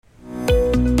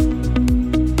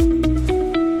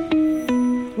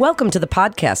Welcome to the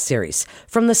podcast series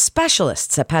from the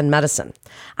specialists at Penn Medicine.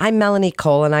 I'm Melanie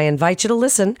Cole, and I invite you to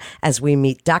listen as we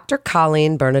meet Dr.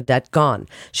 Colleen Bernadette Gaughan.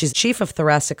 She's Chief of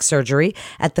Thoracic Surgery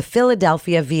at the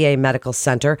Philadelphia VA Medical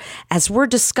Center as we're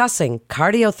discussing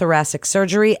cardiothoracic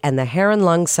surgery and the Hair and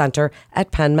Lung Center at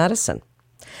Penn Medicine.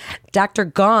 Dr.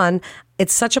 Gaughan,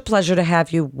 it's such a pleasure to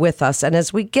have you with us. And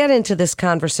as we get into this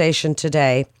conversation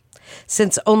today,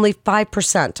 since only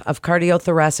 5% of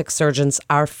cardiothoracic surgeons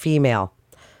are female,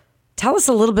 tell us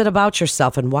a little bit about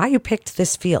yourself and why you picked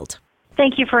this field.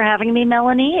 Thank you for having me,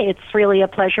 Melanie. It's really a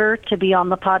pleasure to be on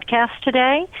the podcast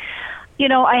today. You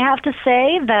know, I have to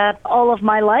say that all of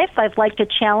my life I've liked a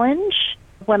challenge.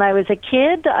 When I was a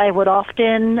kid, I would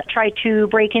often try to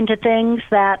break into things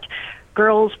that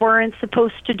girls weren't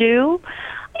supposed to do,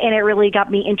 and it really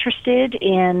got me interested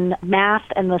in math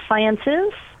and the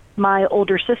sciences. My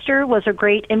older sister was a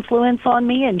great influence on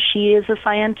me, and she is a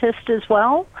scientist as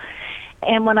well.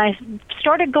 And when I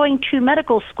started going to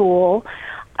medical school,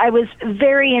 I was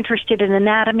very interested in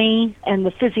anatomy and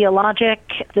the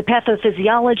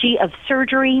pathophysiology of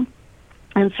surgery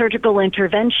and surgical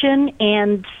intervention.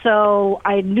 And so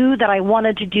I knew that I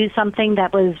wanted to do something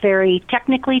that was very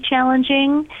technically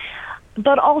challenging.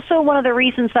 But also one of the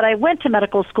reasons that I went to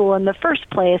medical school in the first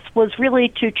place was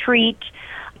really to treat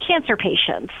cancer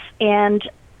patients. And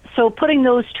so putting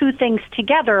those two things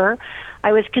together,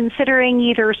 I was considering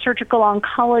either surgical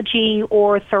oncology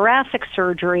or thoracic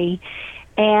surgery.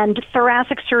 And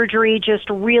thoracic surgery just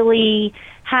really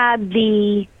had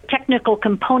the technical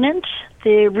component,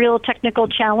 the real technical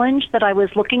challenge that I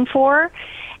was looking for.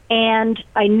 And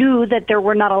I knew that there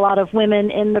were not a lot of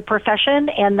women in the profession,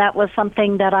 and that was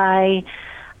something that I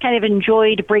kind of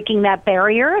enjoyed, breaking that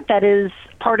barrier. That is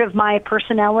part of my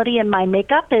personality and my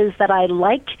makeup, is that I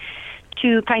like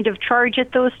to kind of charge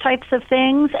at those types of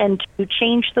things and to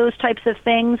change those types of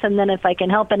things. And then if I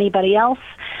can help anybody else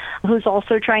who's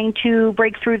also trying to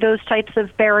break through those types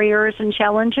of barriers and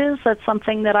challenges, that's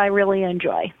something that I really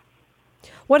enjoy.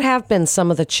 What have been some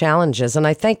of the challenges? And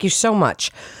I thank you so much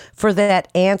for that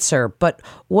answer. But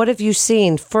what have you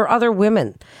seen for other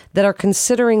women that are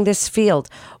considering this field?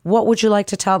 What would you like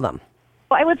to tell them?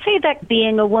 Well, I would say that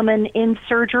being a woman in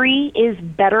surgery is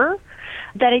better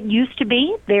than it used to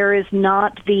be. There is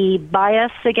not the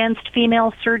bias against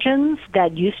female surgeons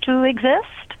that used to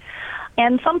exist.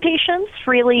 And some patients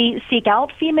really seek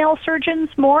out female surgeons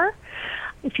more.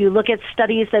 If you look at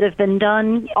studies that have been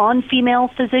done on female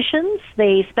physicians,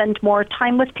 they spend more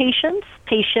time with patients.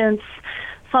 Patients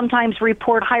sometimes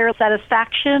report higher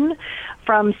satisfaction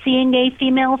from seeing a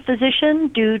female physician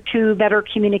due to better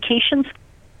communications.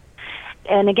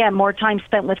 And again, more time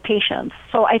spent with patients.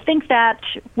 So I think that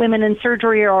women in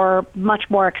surgery are much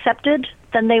more accepted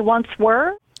than they once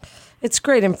were. It's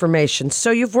great information. So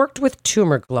you've worked with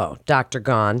Tumor Glow, Dr.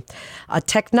 Gaughan, a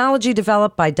technology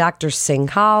developed by Dr.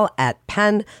 Singhal at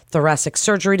Penn Thoracic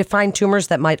Surgery to find tumors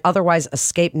that might otherwise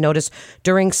escape notice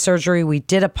during surgery. We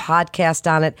did a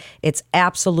podcast on it. It's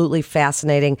absolutely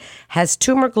fascinating. Has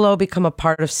Tumor Glow become a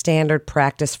part of standard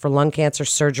practice for lung cancer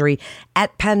surgery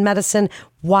at Penn Medicine?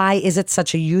 Why is it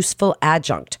such a useful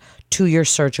adjunct to your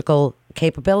surgical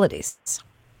capabilities?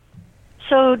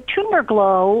 So Tumor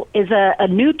Glow is a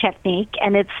new technique,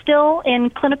 and it's still in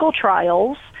clinical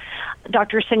trials.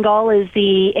 Dr. Singhal is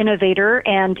the innovator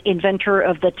and inventor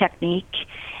of the technique.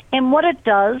 And what it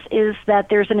does is that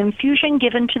there's an infusion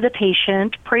given to the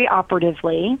patient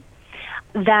preoperatively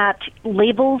that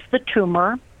labels the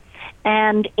tumor,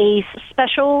 and a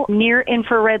special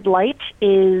near-infrared light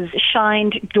is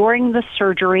shined during the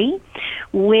surgery,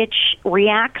 which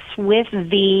reacts with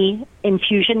the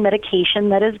infusion medication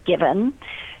that is given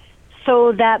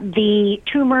so that the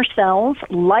tumor cells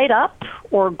light up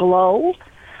or glow.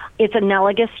 It's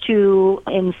analogous to,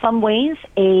 in some ways,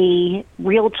 a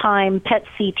real-time PET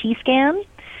CT scan,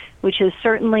 which is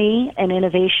certainly an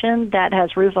innovation that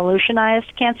has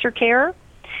revolutionized cancer care.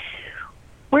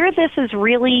 Where this is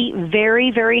really very,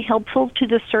 very helpful to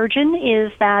the surgeon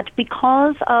is that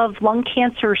because of lung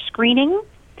cancer screening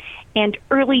and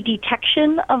early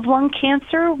detection of lung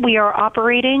cancer, we are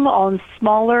operating on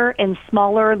smaller and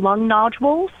smaller lung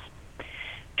nodules.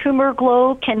 Tumor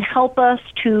Glow can help us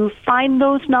to find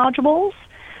those nodules.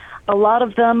 A lot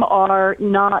of them are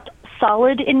not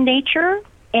solid in nature,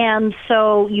 and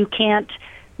so you can't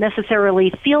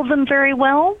necessarily feel them very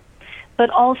well. But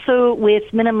also with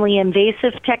minimally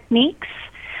invasive techniques,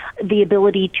 The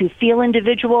ability to feel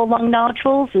individual lung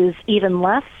nodules is even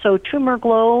less, so tumor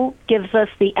glow gives us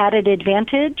the added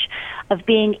advantage of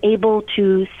being able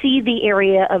to see the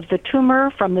area of the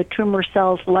tumor from the tumor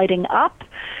cells lighting up,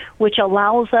 which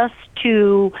allows us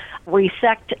to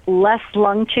resect less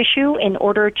lung tissue in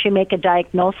order to make a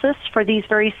diagnosis for these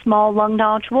very small lung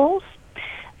nodules.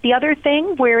 The other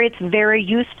thing where it's very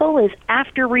useful is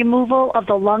after removal of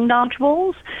the lung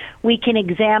nodules, we can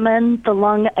examine the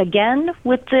lung again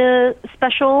with the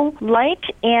special light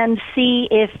and see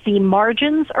if the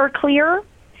margins are clear,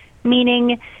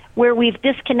 meaning where we've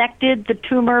disconnected the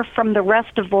tumor from the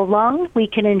rest of the lung, we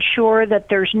can ensure that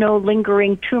there's no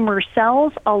lingering tumor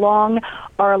cells along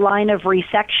our line of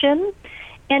resection.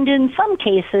 And in some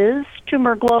cases,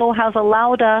 tumor glow has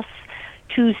allowed us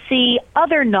to see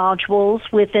other nodules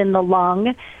within the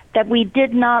lung that we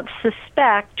did not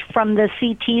suspect from the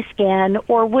CT scan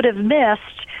or would have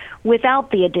missed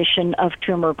without the addition of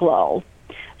tumor glow.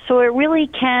 So it really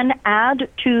can add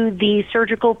to the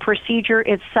surgical procedure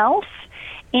itself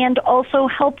and also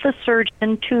help the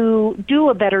surgeon to do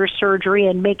a better surgery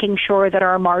in making sure that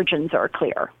our margins are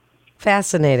clear.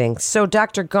 Fascinating. So,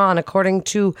 Dr. Gaughan, according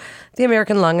to the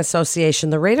American Lung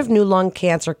Association, the rate of new lung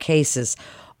cancer cases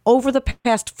over the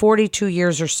past 42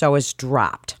 years or so has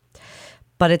dropped,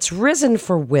 but it's risen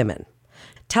for women.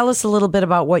 Tell us a little bit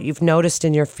about what you've noticed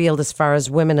in your field as far as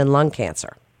women and lung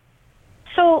cancer.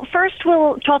 So first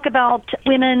we'll talk about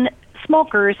women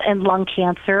smokers and lung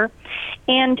cancer.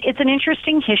 And it's an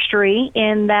interesting history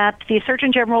in that the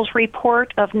Surgeon General's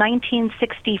report of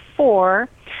 1964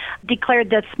 declared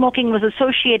that smoking was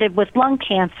associated with lung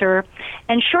cancer.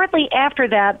 And shortly after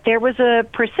that, there was a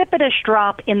precipitous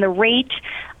drop in the rate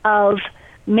of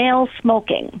male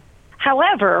smoking.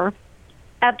 However,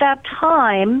 at that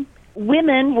time,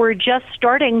 women were just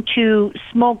starting to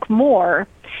smoke more,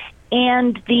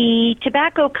 and the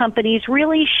tobacco companies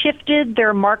really shifted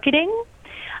their marketing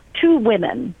to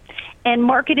women and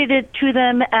marketed it to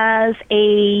them as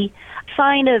a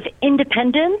sign of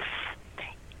independence.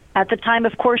 At the time,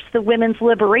 of course, the women's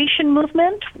liberation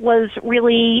movement was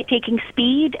really taking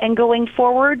speed and going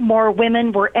forward. More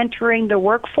women were entering the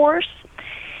workforce.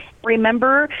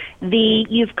 Remember the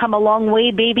You've Come a Long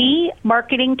Way, Baby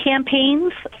marketing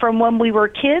campaigns from when we were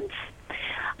kids?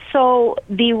 So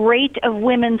the rate of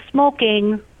women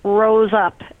smoking rose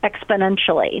up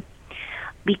exponentially.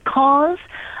 Because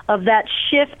of that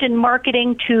shift in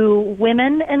marketing to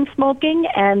women and smoking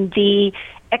and the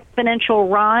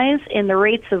exponential rise in the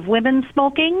rates of women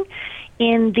smoking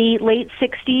in the late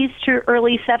 60s to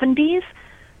early 70s,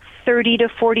 30 to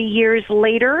 40 years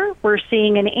later, we're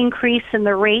seeing an increase in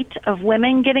the rate of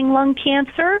women getting lung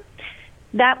cancer.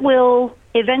 That will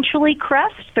eventually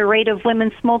crest. The rate of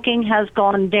women smoking has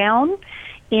gone down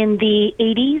in the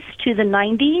 80s to the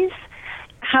 90s.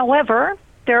 However,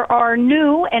 there are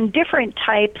new and different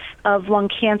types of lung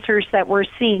cancers that we're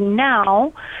seeing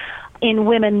now in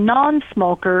women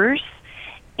non-smokers,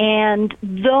 and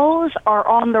those are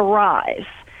on the rise.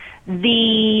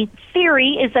 The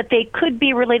theory is that they could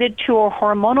be related to a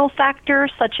hormonal factor,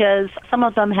 such as some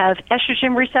of them have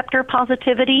estrogen receptor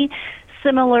positivity,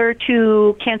 similar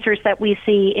to cancers that we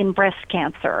see in breast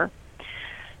cancer.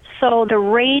 So the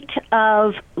rate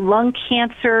of lung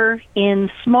cancer in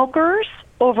smokers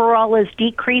overall is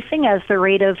decreasing as the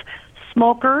rate of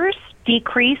smokers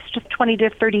decreased 20 to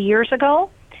 30 years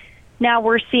ago. Now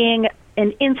we're seeing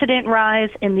an incident rise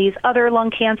in these other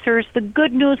lung cancers. The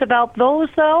good news about those,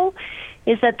 though,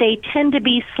 is that they tend to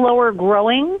be slower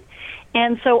growing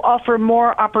and so offer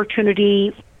more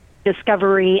opportunity,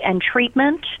 discovery, and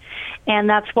treatment. And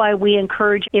that's why we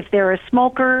encourage, if they're a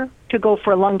smoker, to go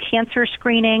for lung cancer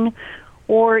screening,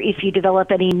 or if you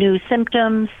develop any new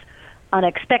symptoms,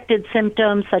 unexpected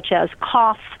symptoms such as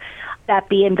cough, that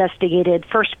be investigated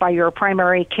first by your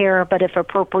primary care, but if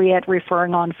appropriate,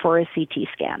 referring on for a CT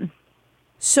scan.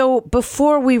 So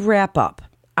before we wrap up,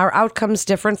 are outcomes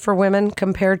different for women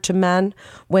compared to men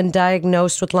when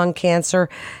diagnosed with lung cancer?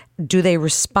 Do they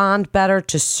respond better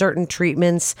to certain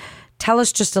treatments? Tell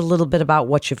us just a little bit about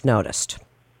what you've noticed.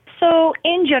 So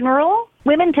in general,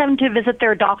 women tend to visit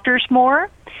their doctors more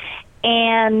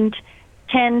and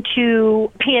tend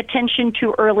to pay attention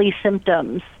to early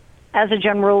symptoms, as a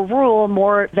general rule,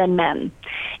 more than men.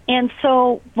 And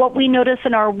so what we notice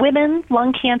in our women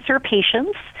lung cancer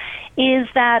patients is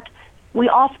that we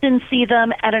often see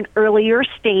them at an earlier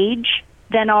stage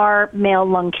than our male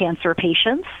lung cancer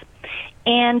patients.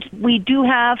 And we do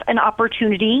have an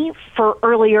opportunity for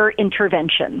earlier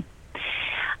intervention.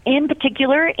 In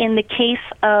particular, in the case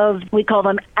of, we call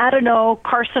them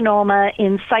adenocarcinoma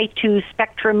in situ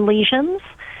spectrum lesions,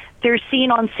 They're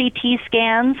seen on CT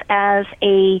scans as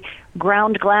a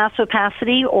ground glass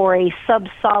opacity or a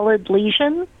subsolid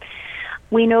lesion.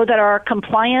 We know that our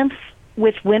compliance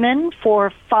with women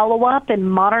for follow-up and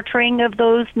monitoring of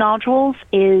those nodules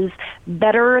is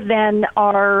better than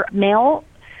our male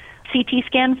CT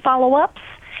scan follow-ups.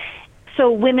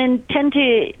 So women tend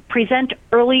to present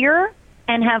earlier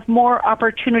and have more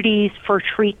opportunities for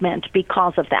treatment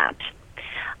because of that.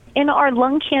 In our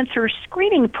lung cancer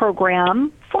screening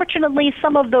program, fortunately,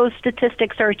 some of those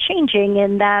statistics are changing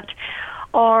in that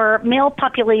our male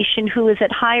population who is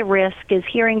at high risk is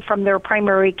hearing from their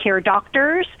primary care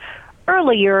doctors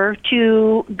earlier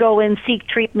to go and seek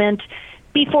treatment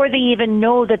before they even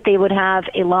know that they would have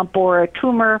a lump or a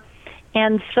tumor,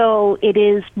 and so it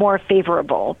is more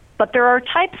favorable. But there are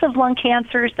types of lung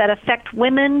cancers that affect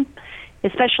women,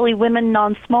 especially women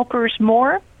non-smokers,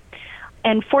 more,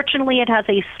 and fortunately it has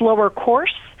a slower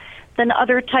course than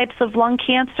other types of lung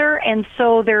cancer, and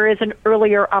so there is an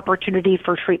earlier opportunity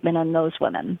for treatment in those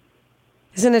women.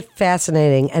 Isn't it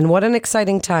fascinating? And what an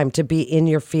exciting time to be in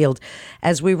your field.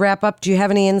 As we wrap up, do you have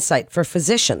any insight for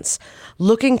physicians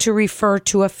looking to refer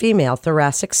to a female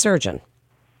thoracic surgeon?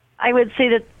 I would say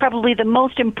that probably the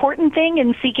most important thing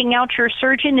in seeking out your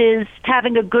surgeon is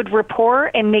having a good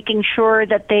rapport and making sure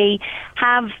that they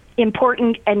have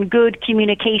important and good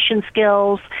communication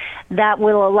skills that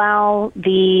will allow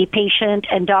the patient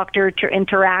and doctor to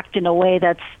interact in a way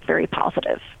that's very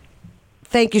positive.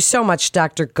 Thank you so much,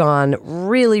 Dr. Gaughan.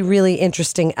 Really, really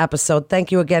interesting episode.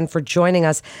 Thank you again for joining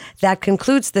us. That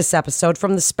concludes this episode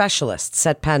from the specialists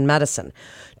at Penn Medicine.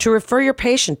 To refer your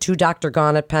patient to Dr.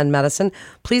 Gaughan at Penn Medicine,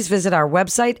 please visit our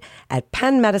website at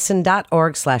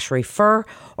pennmedicine.org/refer,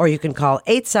 or you can call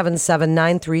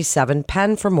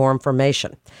 877-937-PENN for more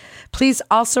information. Please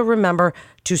also remember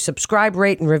to subscribe,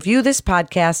 rate, and review this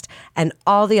podcast and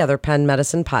all the other Penn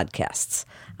Medicine podcasts.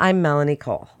 I'm Melanie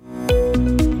Cole.